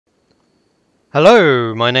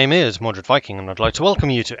Hello, my name is Mordred Viking and I'd like to welcome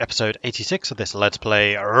you to episode 86 of this Let's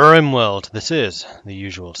Play RimWorld. This is the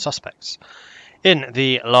usual suspects. In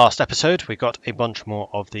the last episode we got a bunch more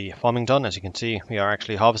of the farming done. As you can see, we are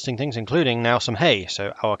actually harvesting things, including now some hay,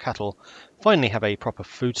 so our cattle finally have a proper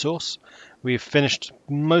food source. We've finished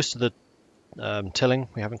most of the tilling.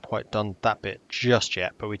 We haven't quite done that bit just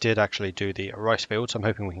yet, but we did actually do the rice fields. I'm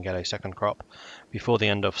hoping we can get a second crop before the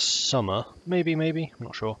end of summer. Maybe, I'm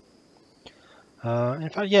not sure. In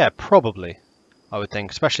fact, yeah, probably, I would think,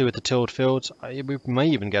 especially with the tilled fields. We may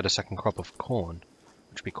even get a second crop of corn,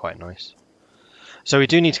 which would be quite nice. So we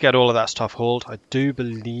do need to get all of that stuff hauled. I do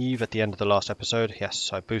believe at the end of the last episode, yes,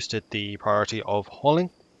 I boosted the priority of hauling,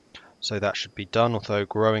 so that should be done, although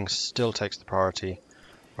growing still takes the priority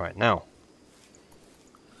right now.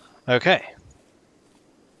 Okay.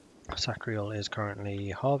 Sacriel is currently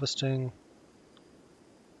harvesting.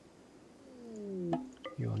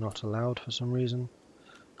 You are not allowed for some reason.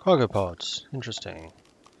 Cargo pods, interesting.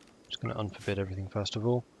 Just going to unforbid everything first of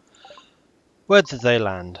all. Where did they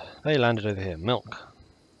land? They landed over here. Milk.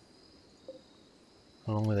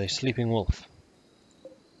 Along with a sleeping wolf.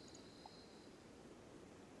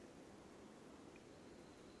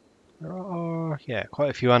 There are, yeah,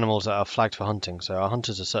 quite a few animals that are flagged for hunting, so our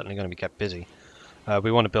hunters are certainly going to be kept busy.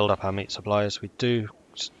 We want to build up our meat supplies. We do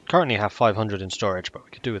currently have 500 in storage, but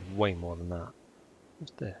we could do with way more than that.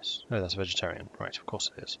 What's this? Oh, that's a vegetarian. Right, of course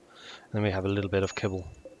it is. And then we have a little bit of kibble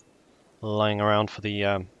lying around for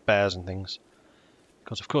the bears and things.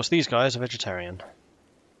 Because, of course, these guys are vegetarian.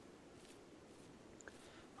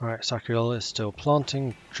 Alright, Sacriel is still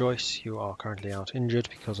planting. Joyce, you are currently out injured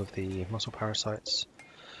because of the muscle parasites.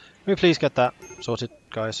 Can we please get that sorted,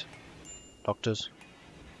 guys? Doctors?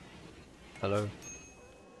 Hello?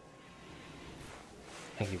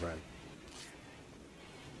 Thank you, Bran.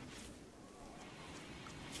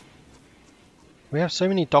 We have so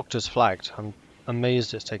many doctors flagged. I'm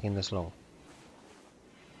amazed it's taking this long.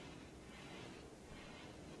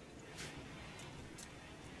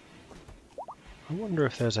 I wonder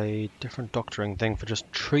if there's a different doctoring thing for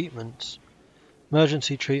just treatments.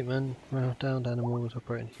 Emergency treatment, downed animals,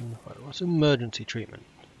 operating human. What's emergency treatment?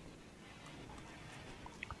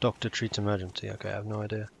 Doctor treats emergency. Okay, I have no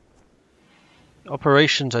idea.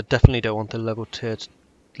 Operations, I definitely don't want the level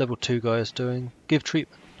 2 guys doing. Give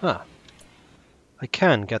treatment. Ah. I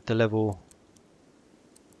can get the level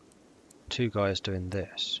 2 guys doing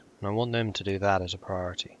this, and I want them to do that as a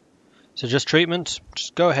priority. So just treatment,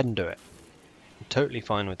 just go ahead and do it. I'm totally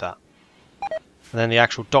fine with that. And then the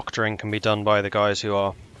actual doctoring can be done by the guys who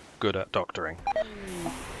are good at doctoring.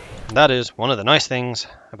 And that is one of the nice things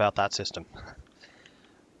about that system.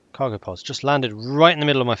 Cargo pods just landed right in the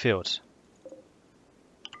middle of my fields.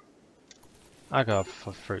 Agave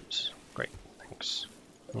for fruits. Great, thanks.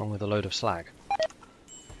 Along with a load of slag,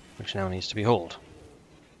 which now needs to be hauled.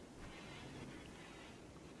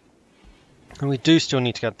 And we do still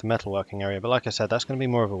need to get the metalworking area, but like I said, that's going to be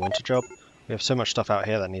more of a winter job. We have so much stuff out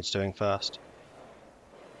here that needs doing first.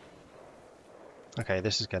 Okay,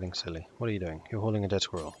 this is getting silly. What are you doing? You're hauling a dead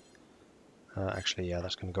squirrel. Actually, yeah,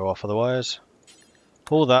 that's going to go off of the wires.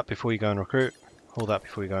 Haul that before you go and recruit. Haul that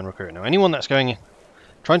before you go and recruit. Now, anyone that's trying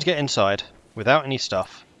to get inside without any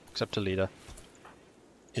stuff, except a leader,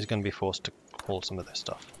 is going to be forced to haul some of this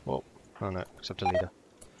stuff. Whoa, oh no, except a leader.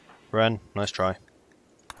 Ren, nice try.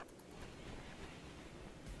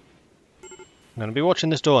 I'm going to be watching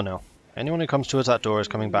this door now. Anyone who comes towards that door is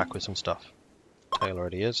coming back with some stuff. Tail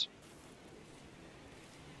already is.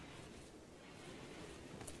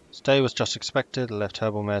 Stay was just expected. They left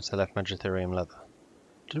herbal meds, they left Megatherium leather.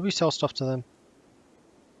 Did we sell stuff to them?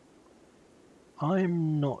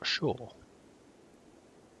 I'm not sure.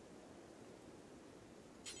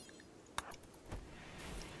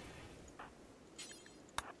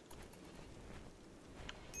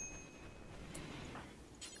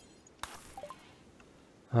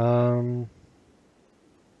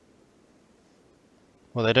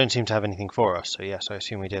 Well, they don't seem to have anything for us, so yes, I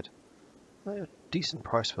assume we did. A decent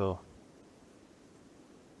price for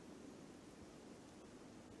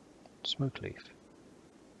smoke leaf.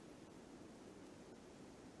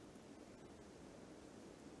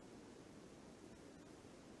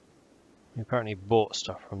 We apparently bought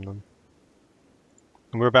stuff from them.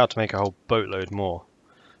 And we're about to make a whole boatload more.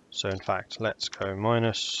 So in fact, let's go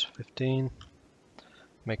minus 15.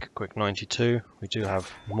 Make a quick 92. We do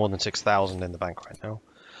have more than 6,000 in the bank right now.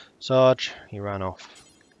 Sarge, he ran off.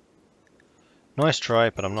 Nice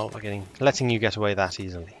try, but I'm not letting you get away that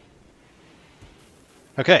easily.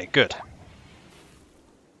 Okay, good.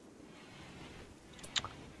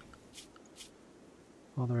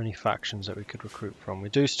 Are there any factions that we could recruit from? We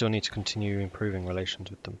do still need to continue improving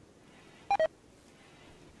relations with them.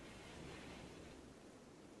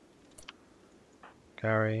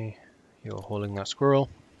 Gary, you're hauling that squirrel.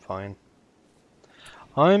 Fine.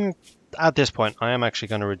 At this point, I am actually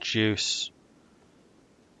going to reduce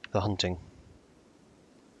the hunting.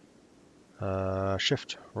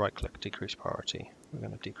 Shift, right click, decrease priority. We're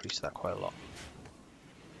going to decrease that quite a lot.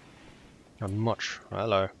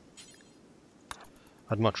 Hello.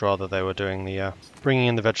 I'd much rather they were doing the, bringing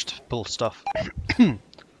in the vegetable stuff.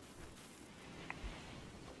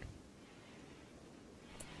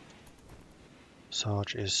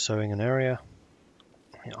 Sarge is sowing an area.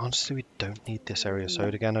 I mean, honestly, we don't need this area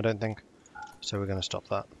sowed again, I don't think. So we're going to stop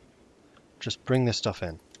that. Just bring this stuff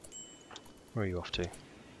in. Where are you off to?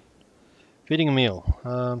 Feeding a meal.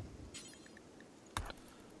 You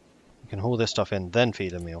can haul this stuff in, then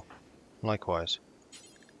feed a meal. Likewise.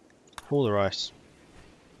 Haul the rice.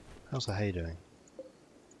 How's the hay doing?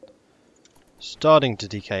 Starting to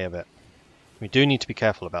decay a bit. We do need to be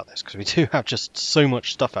careful about this, because we do have just so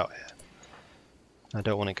much stuff out here. I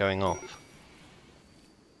don't want it going off.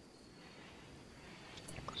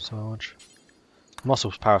 Sarge.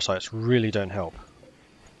 Muscle parasites really don't help.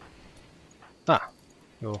 Ah,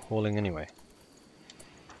 you're hauling anyway.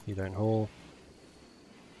 You don't haul.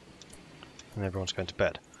 And everyone's going to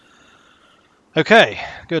bed. Okay,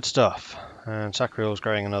 good stuff. And Sacriel's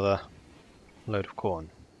growing another load of corn.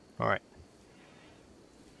 Alright.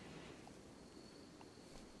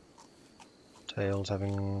 Tails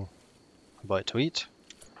having a bite to eat.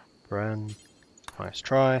 Bren, nice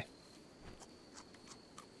try.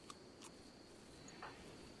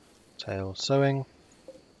 Tail sowing.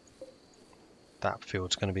 That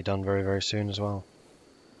field's going to be done very, very soon as well.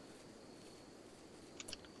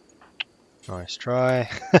 Nice try.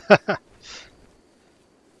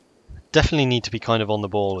 Definitely need to be kind of on the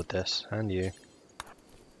ball with this. And you.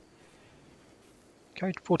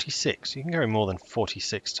 Carried 46. You can carry more than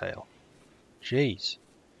 46, Tail. Jeez.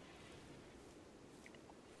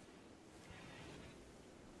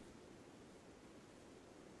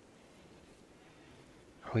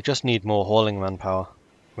 We just need more hauling manpower.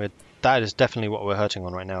 That is definitely what we're hurting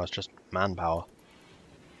on right now, is just manpower.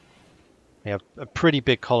 We have a pretty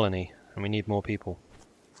big colony, and we need more people.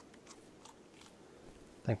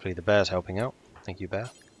 Thankfully the bear's helping out. Thank you, bear.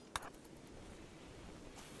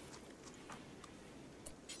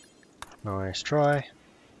 Nice try.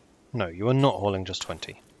 No, you are not hauling just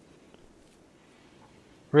 20.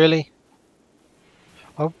 Really?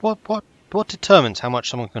 Oh, what determines how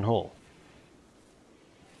much someone can haul?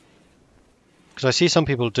 Because I see some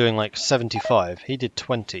people doing like 75. He did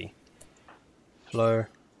 20. Flow.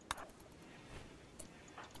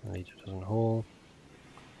 Leader doesn't haul.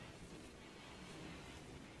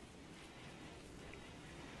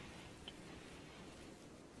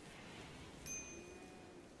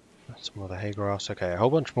 That's more of the hay grass. Okay, a whole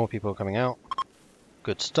bunch more people are coming out.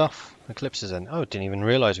 Good stuff. Eclipse is in. Oh, didn't even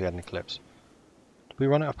realise we had an eclipse. Did we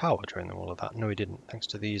run out of power during all of that? No, we didn't. Thanks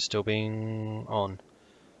to these still being on.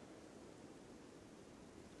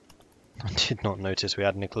 I did not notice we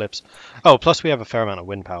had an eclipse. Oh, plus we have a fair amount of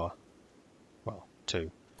wind power. Well, 2.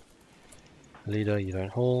 Leader, you don't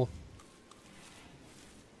haul.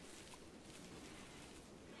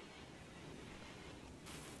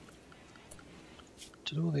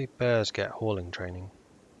 Did all the bears get hauling training?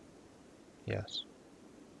 Yes.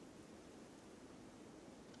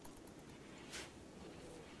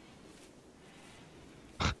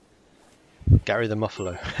 Gary the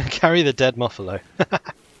Muffalo. Gary the dead Muffalo.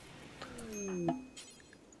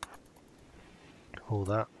 All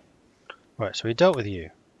that. Right, so we dealt with you.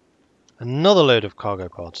 Another load of cargo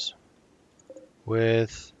pods.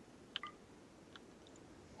 With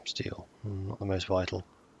steel. Not the most vital.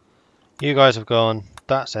 You guys have gone.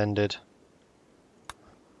 That's ended.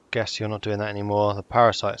 Guess you're not doing that anymore. The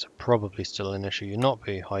parasites are probably still an issue. You'll not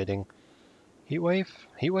be hiding. Heatwave?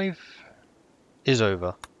 Heatwave is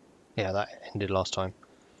over. Yeah, that ended last time.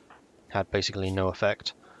 Had basically no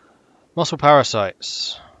effect. Muscle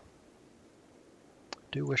parasites.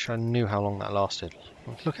 Do wish I knew how long that lasted.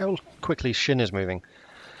 Look how quickly Shin is moving.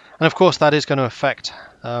 And of course that is going to affect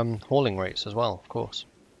hauling rates as well, of course.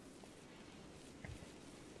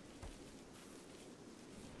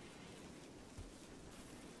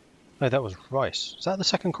 No, that was rice. Is that the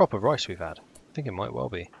second crop of rice we've had? I think it might well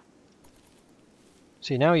be.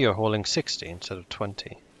 See, now you're hauling 60 instead of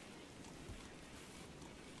 20.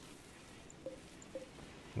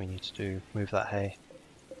 We need to move that hay.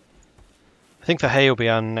 I think the hay will be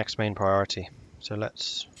our next main priority. So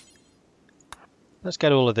let's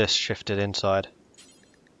get all of this shifted inside.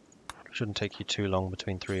 Shouldn't take you too long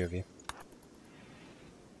between 3 of you.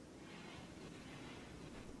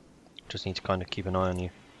 Just need to kind of keep an eye on you.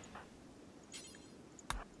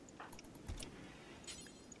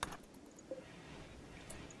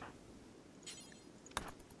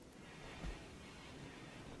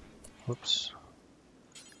 Whoops.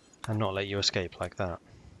 And not let you escape like that.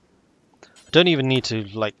 I don't even need to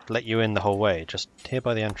like let you in the whole way, just here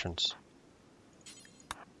by the entrance.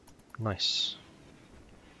 Nice.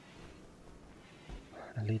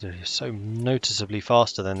 The leader is so noticeably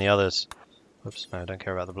faster than the others. Whoops, no, I don't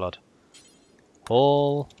care about the blood.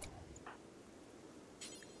 Haul.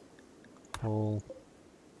 Haul.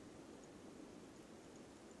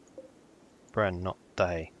 Bren, not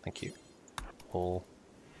Day. Thank you. Haul.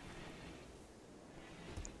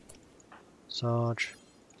 Sarge.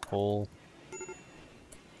 Haul.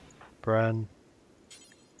 Bren.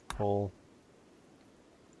 Haul.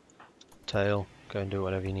 Tail. Go and do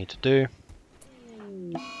whatever you need to do.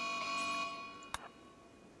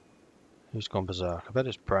 Who's gone berserk? I bet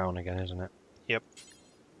it's Brown again, isn't it? Yep.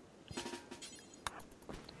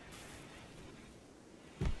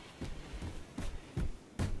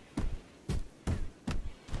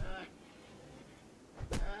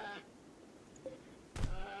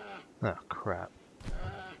 Oh crap.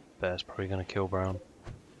 Bear's probably going to kill Brown.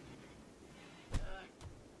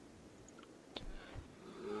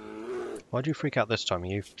 Why'd you freak out this time? Are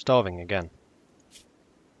you starving again?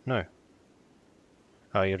 No.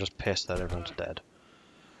 Oh, you're just pissed that everyone's dead.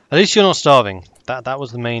 At least you're not starving. That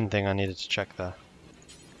was the main thing I needed to check there.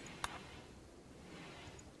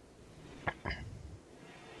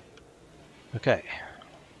 Okay.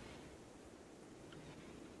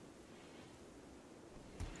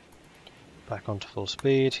 Back onto full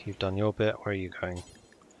speed. You've done your bit. Where are you going?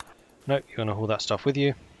 Nope, you're going to haul that stuff with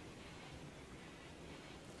you.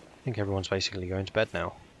 I think everyone's basically going to bed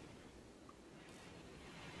now.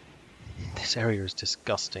 This area is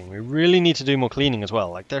disgusting. We really need to do more cleaning as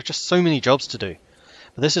well. Like, there are just so many jobs to do.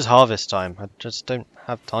 But this is harvest time. I just don't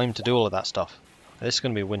have time to do all of that stuff. This is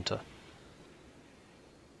going to be winter.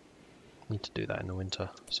 Need to do that in the winter.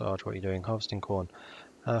 Sarge, what are you doing? Harvesting corn.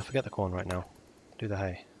 Forget the corn right now. Do the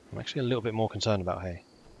hay. I'm actually a little bit more concerned about hay.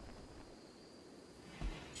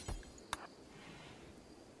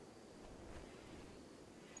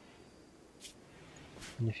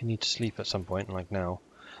 And if you need to sleep at some point, like now,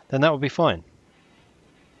 then that would be fine.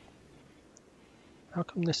 How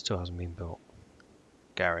come this still hasn't been built?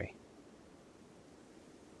 Gary.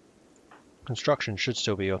 Construction should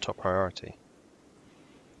still be your top priority.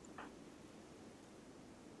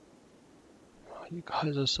 Oh, you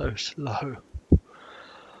guys are so slow.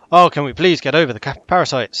 Oh, can we please get over the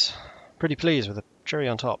parasites? Pretty pleased with a cherry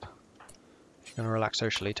on top. If you're going to relax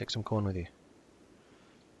socially, take some corn with you.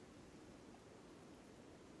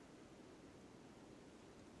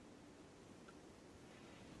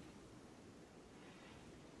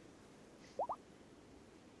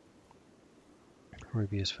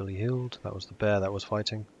 Ruby is fully healed. That was the bear that was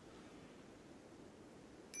fighting.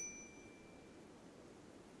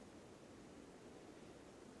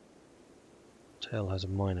 Tail has a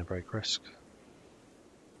minor break risk.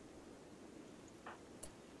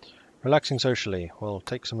 Relaxing socially. Well,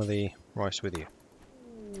 take some of the rice with you.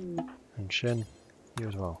 And Shin, you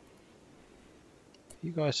as well.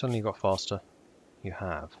 You guys suddenly got faster. You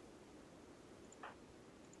have.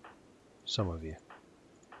 Some of you.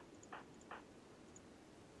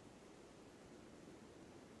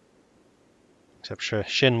 Except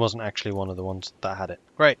Shin wasn't actually one of the ones that had it.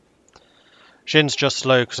 Great. Shin's just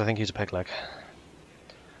slow because I think he's a peg leg.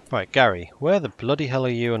 Right, Gary, where the bloody hell are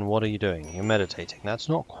you and what are you doing? You're meditating. That's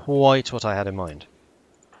not quite what I had in mind.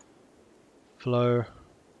 Flow.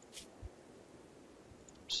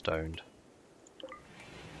 Stoned.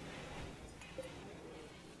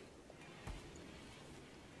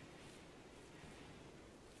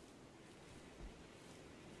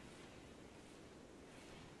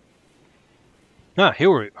 Ah,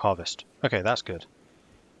 heel root harvest. Okay, that's good.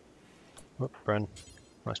 Whoop, Bren.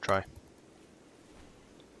 Nice try.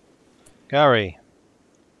 Gary.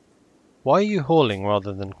 Why are you hauling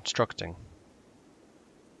rather than constructing?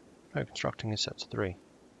 Oh, constructing is set to 3.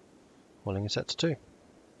 Hauling is set to 2.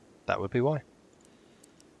 That would be why. In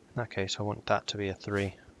that case, I want that to be a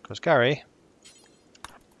 3. Because Gary,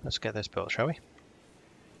 let's get this built, shall we?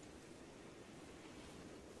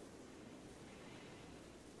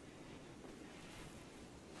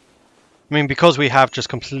 I mean, because we have just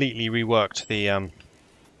completely reworked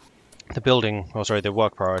the building, or sorry, the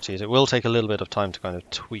work priorities, it will take a little bit of time to kind of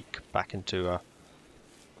tweak back into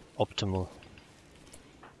optimal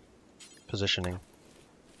positioning.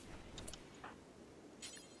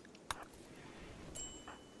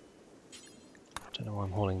 Don't know why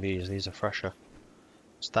I'm hauling these. These are fresher.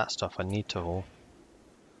 It's that stuff I need to haul.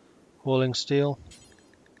 Hauling steel.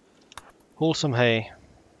 Haul some hay.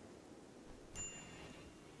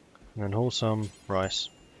 And then haul some rice.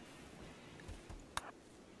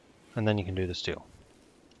 And then you can do the steel.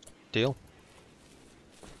 Deal?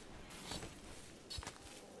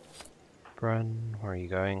 Bren, where are you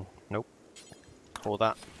going? Nope. Haul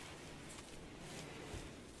that.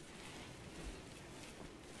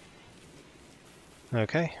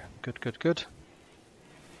 Okay, good, good, good.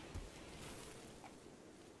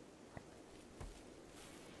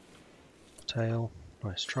 Tail,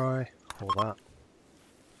 nice try. Haul that.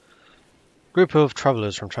 Group of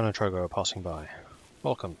travellers from Trogo are passing by.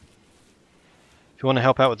 Welcome. If you want to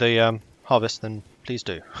help out with the harvest, then please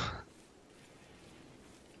do.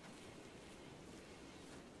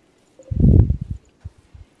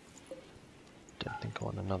 Don't think I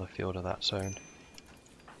want another field of that zone.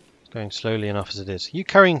 It's going slowly enough as it is. Are you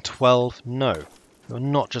carrying 12? No. You're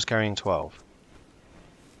not just carrying 12.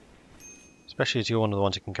 Especially as you're one of the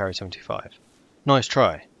ones who can carry 75. Nice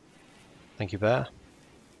try. Thank you, bear.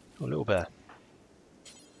 Oh, little bear.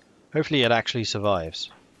 Hopefully it actually survives.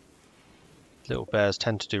 Little bears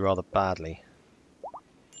tend to do rather badly.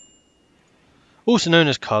 Also known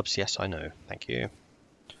as cubs. Yes, I know. Thank you.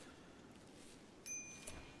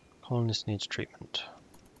 Colonist needs treatment.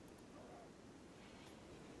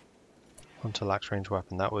 Hunter lacks range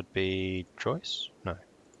weapon. That would be Joyce? No.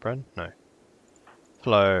 Bren? No.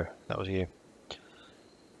 Flo. That was you.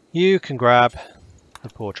 You can grab the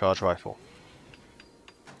poor charge rifle.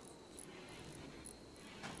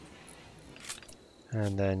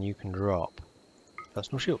 And then you can drop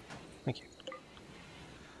personal shield. Thank you.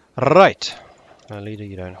 Right. Leader,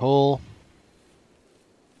 you don't haul.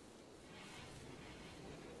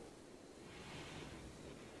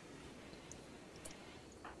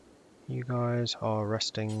 You guys are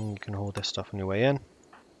resting. You can haul this stuff on your way in.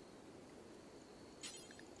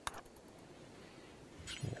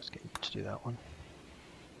 Let's get you to do that one.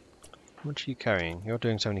 How much are you carrying? You're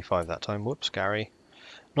doing 75 that time. Whoops, Gary.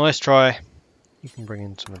 Nice try. You can bring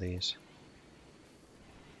in some of these.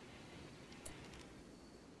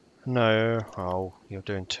 No. Oh, you're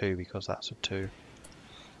doing 2 because that's a 2.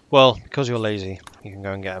 Well, because you're lazy, you can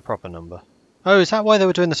go and get a proper number. Oh, is that why they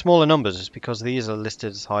were doing the smaller numbers? It's because these are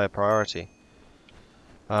listed as higher priority.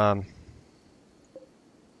 Those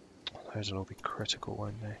will all be critical,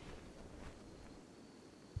 won't they?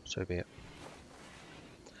 So be it.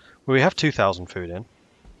 Well, we have 2,000 food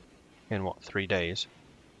in what, 3 days?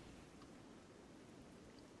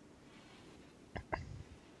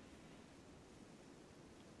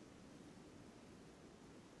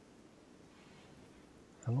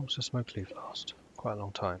 How long does the smoke leaf last? Quite a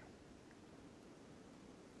long time.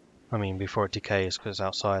 I mean, before it decays because it's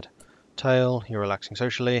outside. Tail, you're relaxing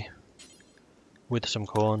socially. With some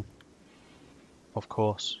corn. Of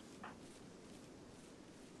course.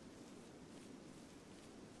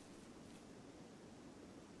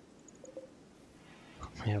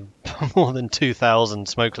 We have more than 2,000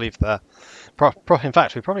 smoke leaf there. In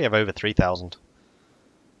fact, we probably have over 3,000.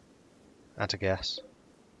 At a guess.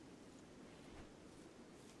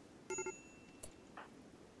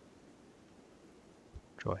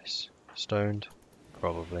 Joyce. Stoned?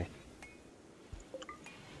 Probably.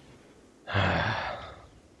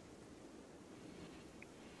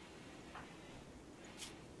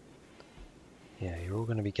 Yeah, you're all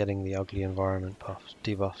going to be getting the ugly environment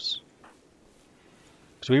debuffs.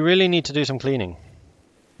 Because we really need to do some cleaning.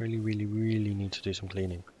 Really, really, really need to do some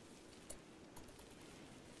cleaning.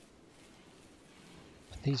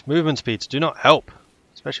 These movement speeds do not help.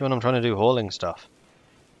 Especially when I'm trying to do hauling stuff.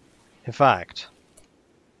 In fact...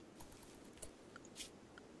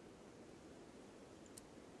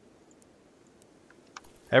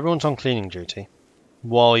 everyone's on cleaning duty.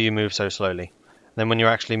 While you move so slowly. Then when you're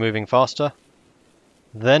actually moving faster...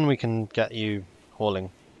 then we can get you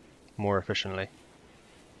hauling more efficiently.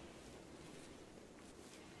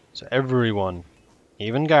 So everyone,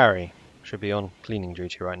 even Gary, should be on cleaning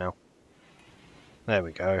duty right now. There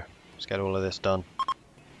we go. Let's get all of this done.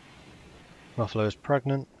 Buffalo is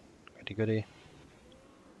pregnant. Goody goody.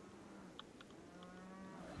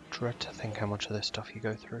 Dread to think how much of this stuff you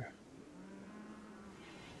go through.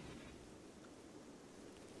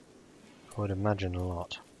 I would imagine a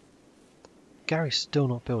lot. Gary's still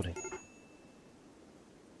not building.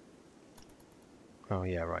 Oh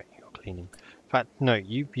yeah, right, you're cleaning. In fact, no,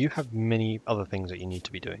 you have many other things that you need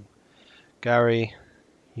to be doing. Gary,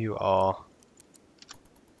 you are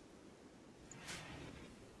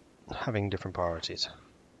having different priorities.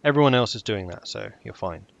 Everyone else is doing that, so you're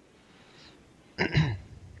fine.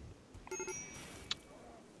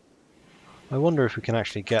 I wonder if we can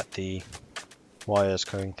actually get the wires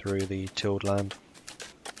going through the tilled land.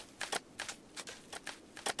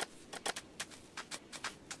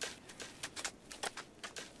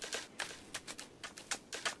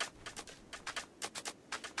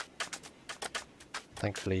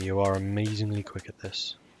 Thankfully you are amazingly quick at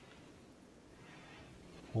this.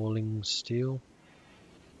 Hauling steel.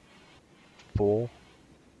 4.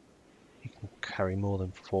 You can carry more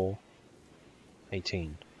than 4.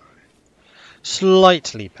 18.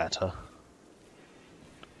 Slightly better.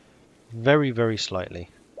 Very, very slightly.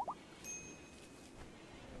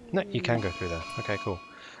 No, you can go through there. Okay, cool.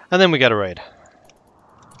 And then we get a raid.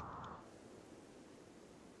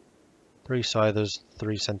 3 scythers,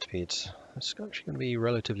 3 centipedes. That's actually going to be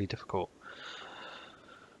relatively difficult.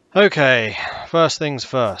 Okay, first things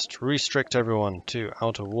first. Restrict everyone to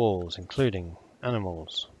outer walls, including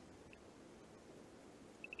animals.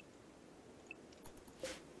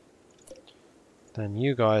 Then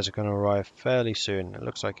you guys are going to arrive fairly soon. It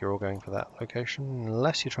looks like you're all going for that location,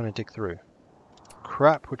 unless you're trying to dig through.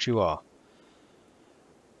 Crap, which you are.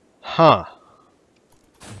 Huh.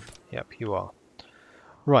 Yep, you are.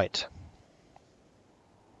 Right.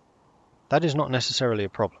 That is not necessarily a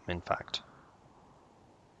problem, in fact.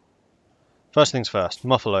 First things first,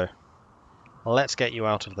 Muffalo. Let's get you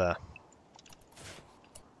out of there.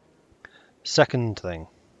 Second thing,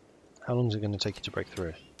 how long is it going to take you to break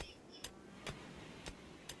through?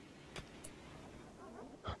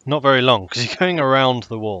 Not very long, because you're going around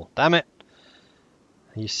the wall. Damn it!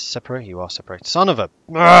 Are you separate? You are separate. Son of a...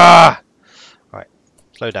 Ah! Right,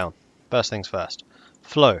 slow down. First things first.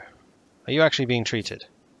 Flo, are you actually being treated?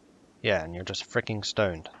 Yeah, and you're just freaking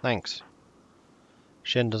stoned. Thanks.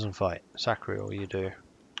 Shin doesn't fight. Sacriel, you do.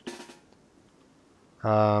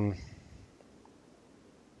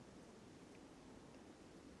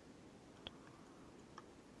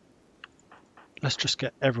 Let's just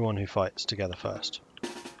get everyone who fights together first.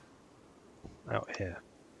 Out here.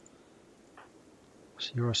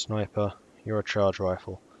 So you're a sniper. You're a charge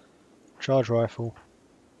rifle. Charge rifle.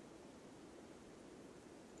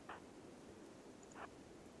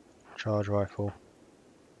 Charge rifle.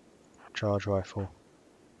 Charge rifle.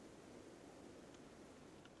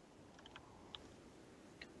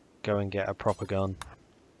 Go and get a proper gun.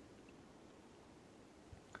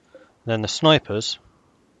 Then the snipers.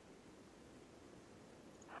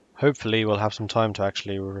 Hopefully we'll have some time to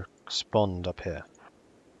actually respond up here.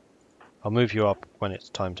 I'll move you up when it's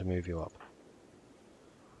time to move you up.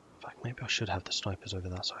 In fact, maybe I should have the snipers over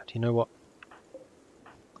that side. You know what?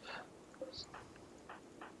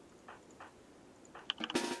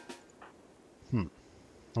 I'm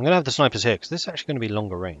going to have the snipers here because this is actually going to be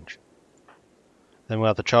longer range. Then we'll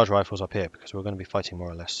have the charge rifles up here because we're going to be fighting more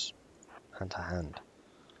or less hand to hand.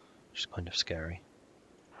 Which is kind of scary.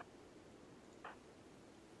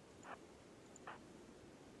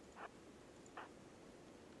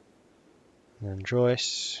 And then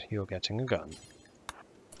Joyce, you're getting a gun.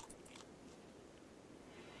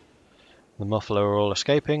 The Muffalo are all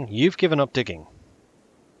escaping. You've given up digging.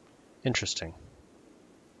 Interesting.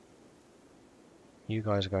 You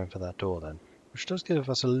guys are going for that door then, which does give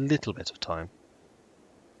us a little bit of time.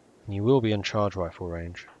 And you will be in charge rifle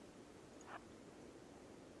range.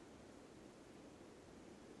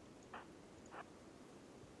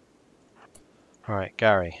 Alright,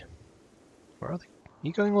 Gary. Where are they? Are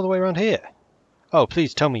you going all the way around here? Oh,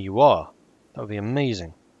 please tell me you are. That would be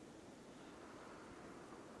amazing.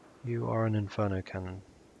 You are an Inferno Cannon.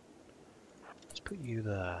 Let's put you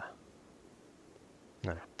there.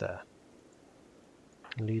 No, there.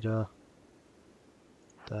 Leader.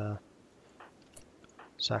 There.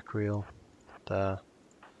 Sacriel. There.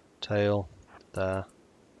 Tail. There.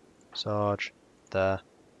 Sarge. There.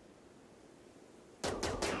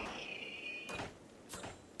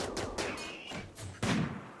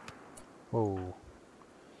 Whoa.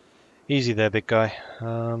 Easy there, big guy.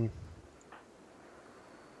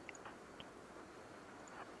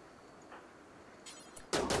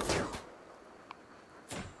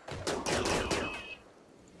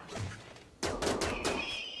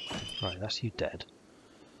 Right, that's you dead.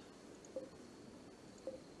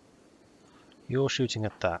 You're shooting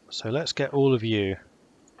at that, so let's get all of you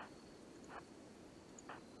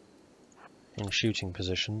in shooting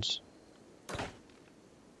positions.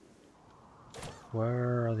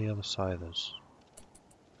 Where are the other scythers?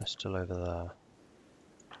 They're still over there.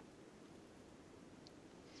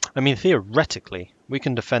 I mean, theoretically, we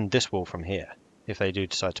can defend this wall from here, if they do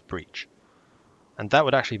decide to breach. And that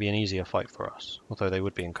would actually be an easier fight for us, although they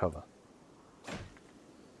would be in cover.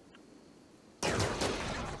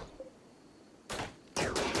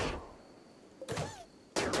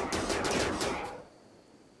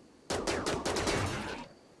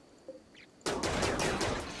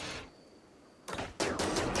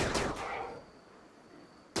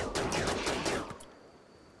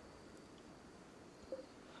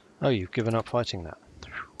 Oh, you've given up fighting that.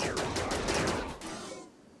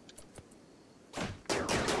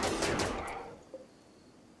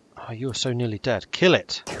 Oh, you are so nearly dead. Kill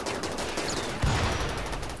it!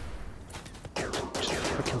 Just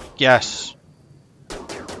freaking yes!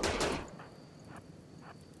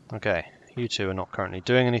 Okay, you two are not currently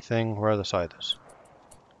doing anything. Where are the scythers?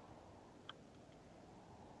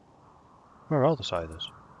 Where are the scythers?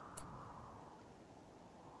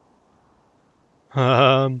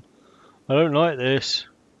 I don't like this.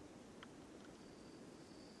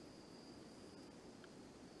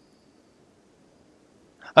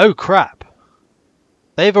 Oh crap!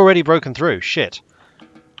 They've already broken through. Shit.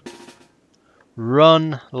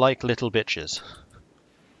 Run like little bitches.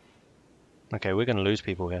 Okay, we're going to lose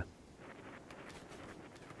people here.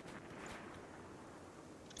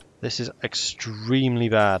 This is extremely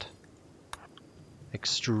bad.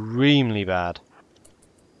 Extremely bad.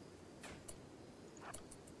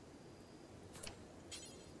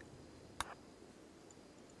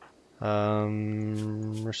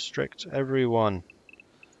 Restrict everyone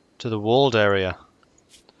to the walled area.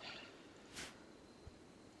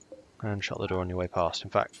 And shut the door on your way past. In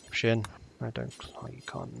fact, Shin, I don't. Oh, you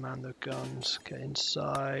can't man the guns. Get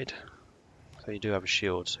inside. So you do have a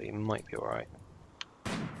shield, so you might be alright.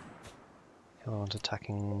 The other one's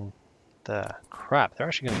attacking there. Crap, they're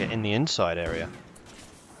actually going to get in the inside area.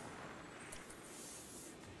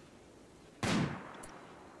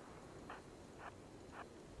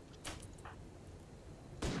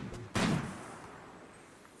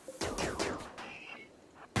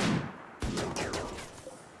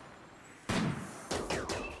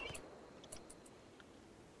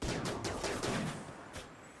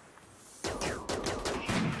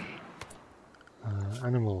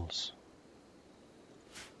 Animals.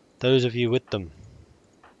 Those of you with them.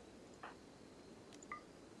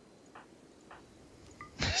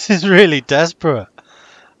 This is really desperate.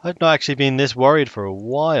 I've not actually been this worried for a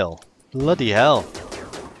while. Bloody hell.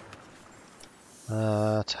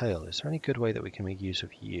 Tail, is there any good way that we can make use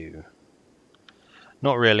of you?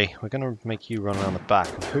 Not really. We're going to make you run around the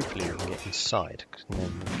back and hopefully we can get inside and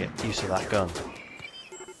then we can get use of that gun.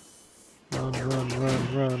 Run, run,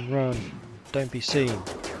 run, run, run. Don't be seen.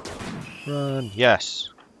 Run. Yes.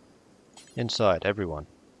 Inside, everyone.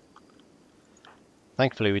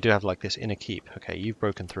 Thankfully, we do have like this inner keep. Okay, you've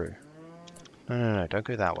broken through. No, no, no, don't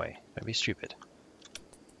go that way. Don't be stupid.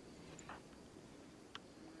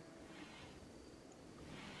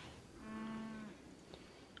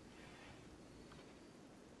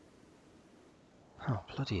 Oh,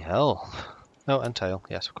 bloody hell. Oh, and tail.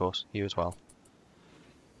 Yes, of course. You as well.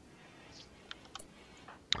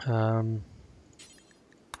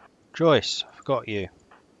 Joyce, I forgot you.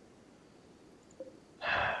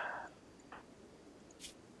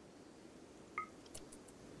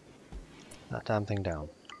 That damn thing down.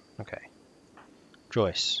 Okay.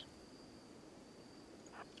 Joyce.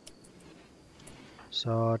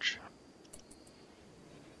 Sarge.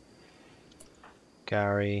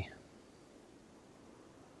 Gary.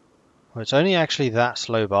 Well, it's only actually that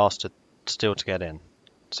slow bastard still to get in.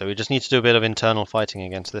 So we just need to do a bit of internal fighting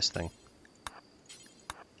against this thing.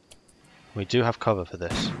 We do have cover for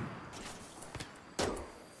this.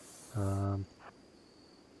 I'm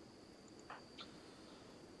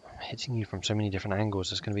hitting you from so many different angles.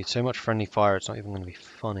 There's going to be so much friendly fire, it's not even going to be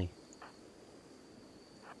funny.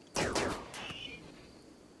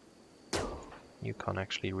 You can't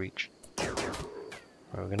actually reach. Right,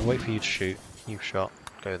 we're going to wait for you to shoot. You've shot.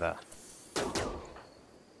 Go there.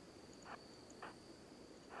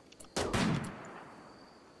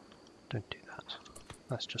 Don't do that.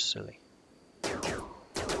 That's just silly.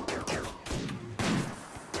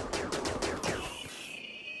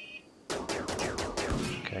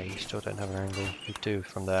 Okay, you still don't have an angle. You do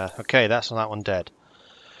from there. Okay, that's on that one dead.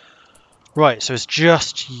 Right, so it's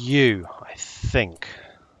just you, I think.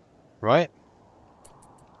 Right?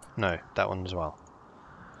 No, that one as well.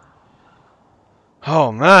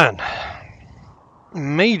 Oh man!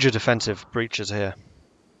 Major defensive breaches here.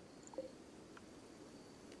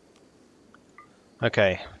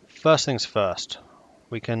 Okay, first things first.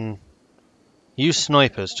 We can use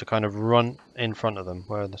snipers to kind of run in front of them.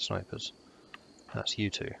 Where are the snipers? That's you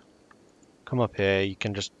two. Come up here, you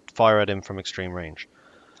can just fire at him from extreme range.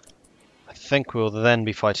 I think we'll then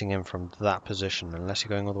be fighting him from that position, unless you're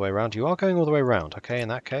going all the way around. You are going all the way around, okay, in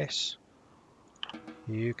that case.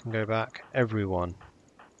 You can go back. Everyone.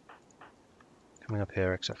 Coming up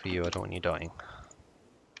here, except for you, I don't want you dying.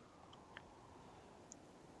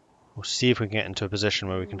 We'll see if we can get into a position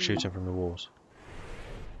where we can shoot him from the walls.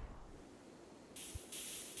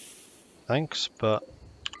 Thanks, but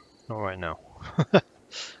not right now.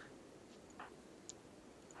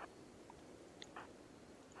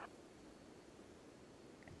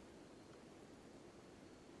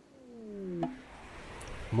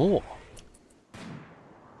 More?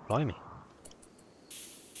 Blimey.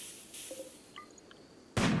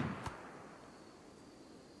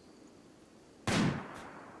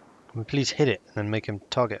 Can we please hit it and then make him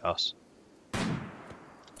target us?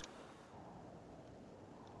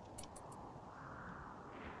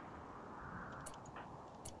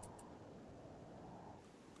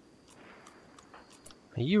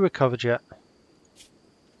 Are you recovered yet?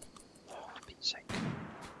 Oh, for Pete's sake.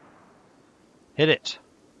 Hit it!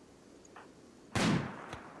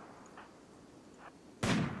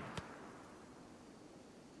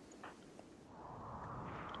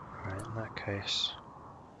 Alright, in that case,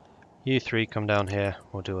 you three come down here,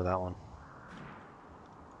 we'll deal with that one.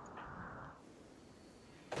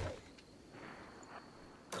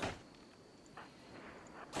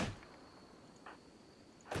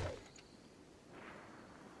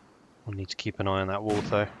 We'll need to keep an eye on that wall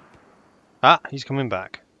though. Ah, he's coming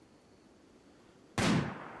back.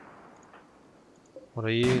 What are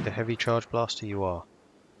you? The heavy charge blaster you are.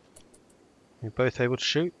 You're both able to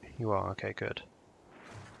shoot? You are, okay, good.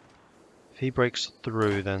 If he breaks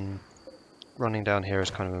through, then running down here is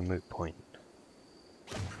kind of a moot point.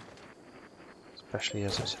 Especially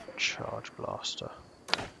as it's a charge blaster.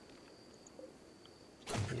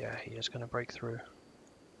 Yeah, he is going to break through.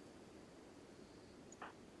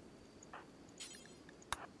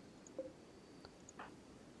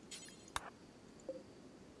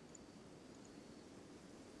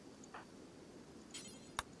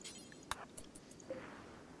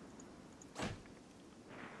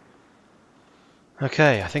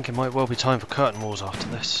 Okay, I think it might well be time for curtain walls after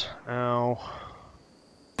this. Ow.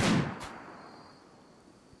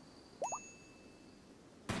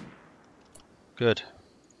 Good.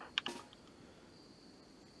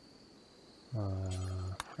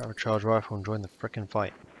 Grab a charge rifle and join the frickin'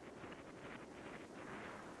 fight.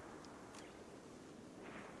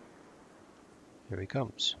 Here he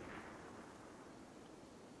comes.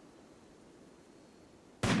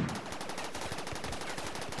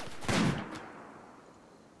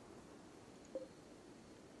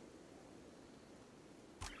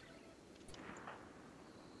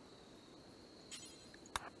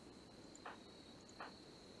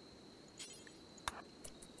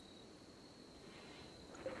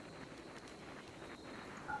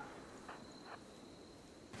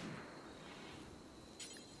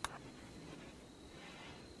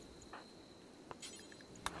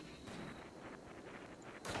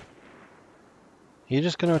 You're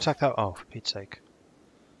just going to attack that? Oh, for Pete's sake.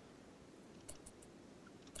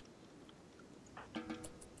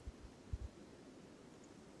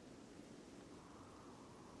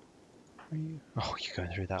 Are you? Oh, you're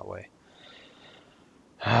going through that way.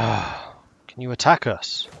 Can you attack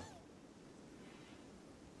us?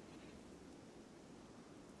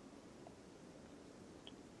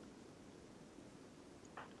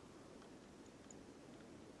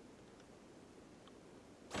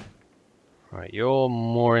 Right, you're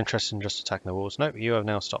more interested in just attacking the walls. Nope, you have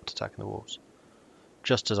now stopped attacking the walls.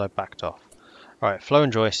 Just as I backed off. Alright, Flo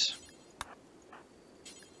and Joyce.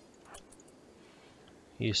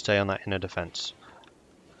 You stay on that inner defense.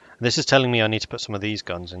 This is telling me I need to put some of these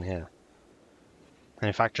guns in here. And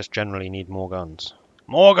in fact, just generally need more guns.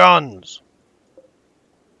 More guns!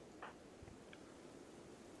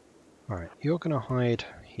 Alright, you're going to hide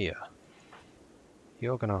here.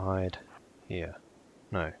 You're going to hide here.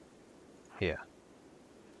 No. Here.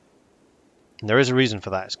 And there is a reason for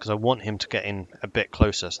that. It's because I want him to get in a bit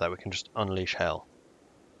closer so that we can just unleash hell.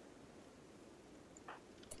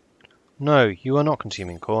 No, you are not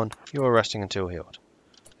consuming corn. You are resting until healed.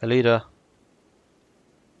 Elida,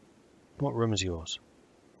 what room is yours?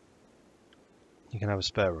 You can have a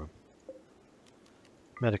spare room.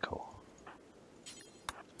 Medical.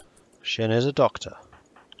 Shin is a doctor.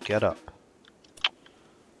 Get up.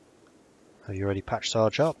 Have you already patched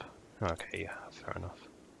Sarge up? Okay, yeah, fair enough.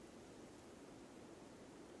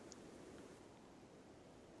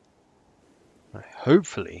 Right,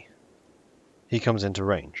 hopefully he comes into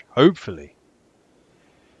range. Hopefully.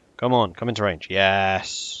 Come on, come into range.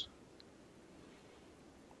 Yes.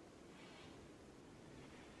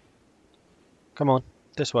 Come on,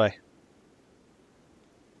 this way.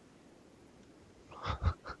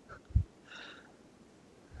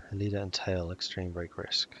 Leader and tail, extreme break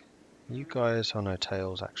risk. You guys, oh no,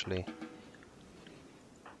 tails actually.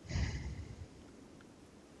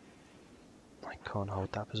 I can't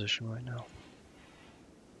hold that position right now.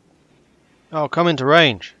 Oh, come into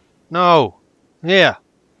range. No. Yeah. A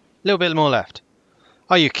little bit more left.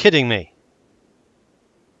 Are you kidding me?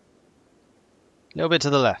 A little bit to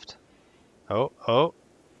the left. Oh, oh.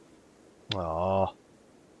 Aww.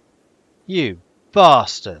 You.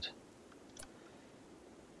 bastard!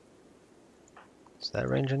 Is their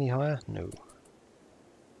range any higher? No.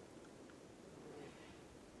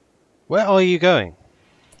 Where are you going?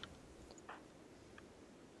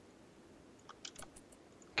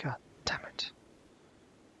 God damn it.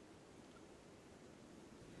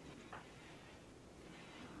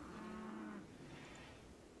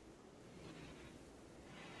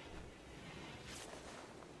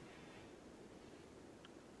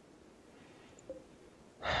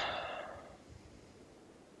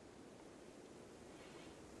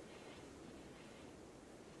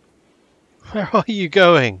 Where are you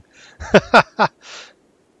going?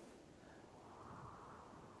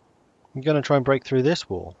 You're going to try and break through this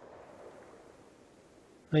wall?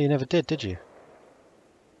 No, you never did you?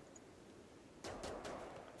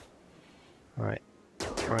 Alright,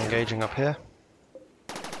 we're engaging up here.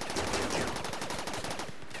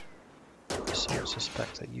 I somewhat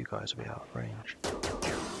suspect that you guys will be out of range.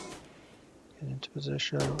 Get into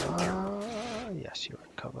position. Yes, you're in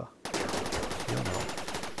cover. You're not.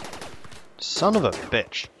 Son of a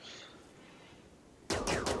bitch!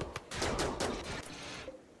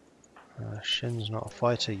 Shin's not a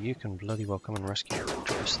fighter. You can bloody well come and rescue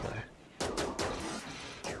Joyce, though.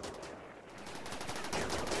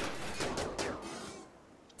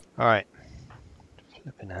 Alright.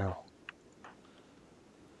 Flipping hell.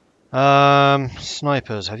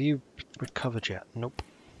 Snipers, have you recovered yet? Nope.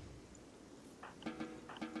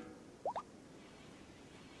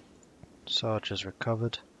 Sarge's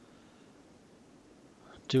recovered.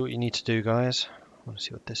 Do what you need to do, guys. I want to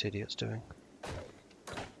see what this idiot's doing.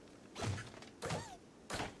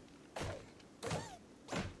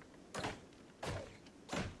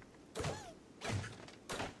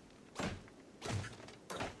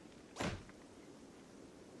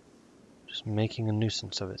 Just making a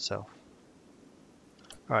nuisance of itself.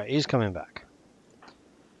 Alright, he's coming back.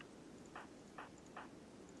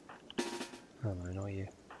 Oh no, not you.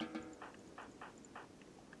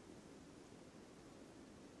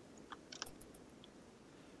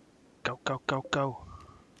 Go, go, go, go.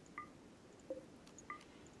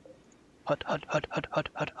 Hut, hut, hut, hut, hut,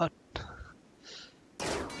 hut, hut.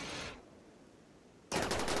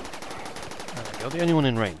 You're the only one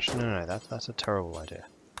in range. No, that's a terrible idea.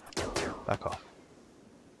 Back off.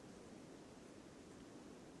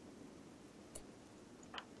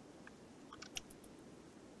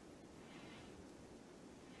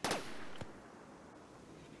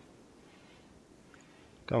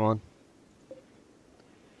 Come on.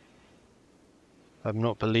 I'm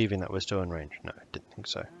not believing that we're still in range. No, I didn't think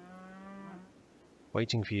so.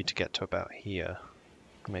 Waiting for you to get to about here.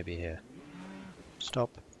 Maybe here.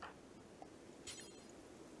 Stop.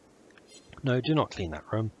 No, do not clean that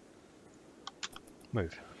room.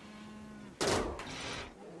 Move.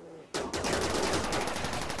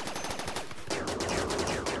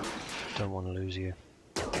 Don't want to lose you.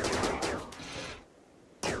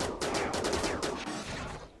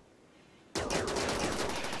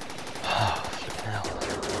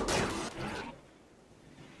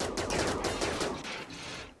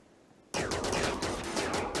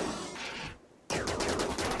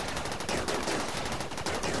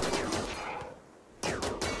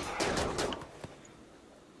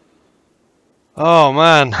 Oh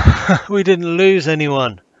man, we didn't lose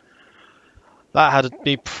anyone. That had to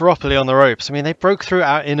be properly on the ropes. I mean, they broke through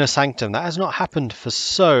our inner sanctum. That has not happened for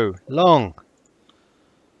so long.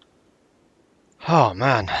 Oh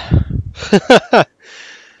man.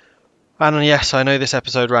 And yes, I know this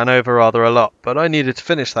episode ran over rather a lot, but I needed to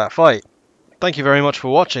finish that fight. Thank you very much for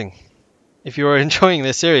watching. If you are enjoying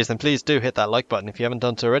this series, then please do hit that like button. If you haven't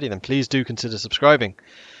done so already, then please do consider subscribing.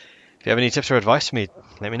 If you have any tips or advice for me,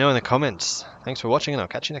 let me know in the comments. Thanks for watching, and I'll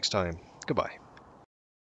catch you next time. Goodbye.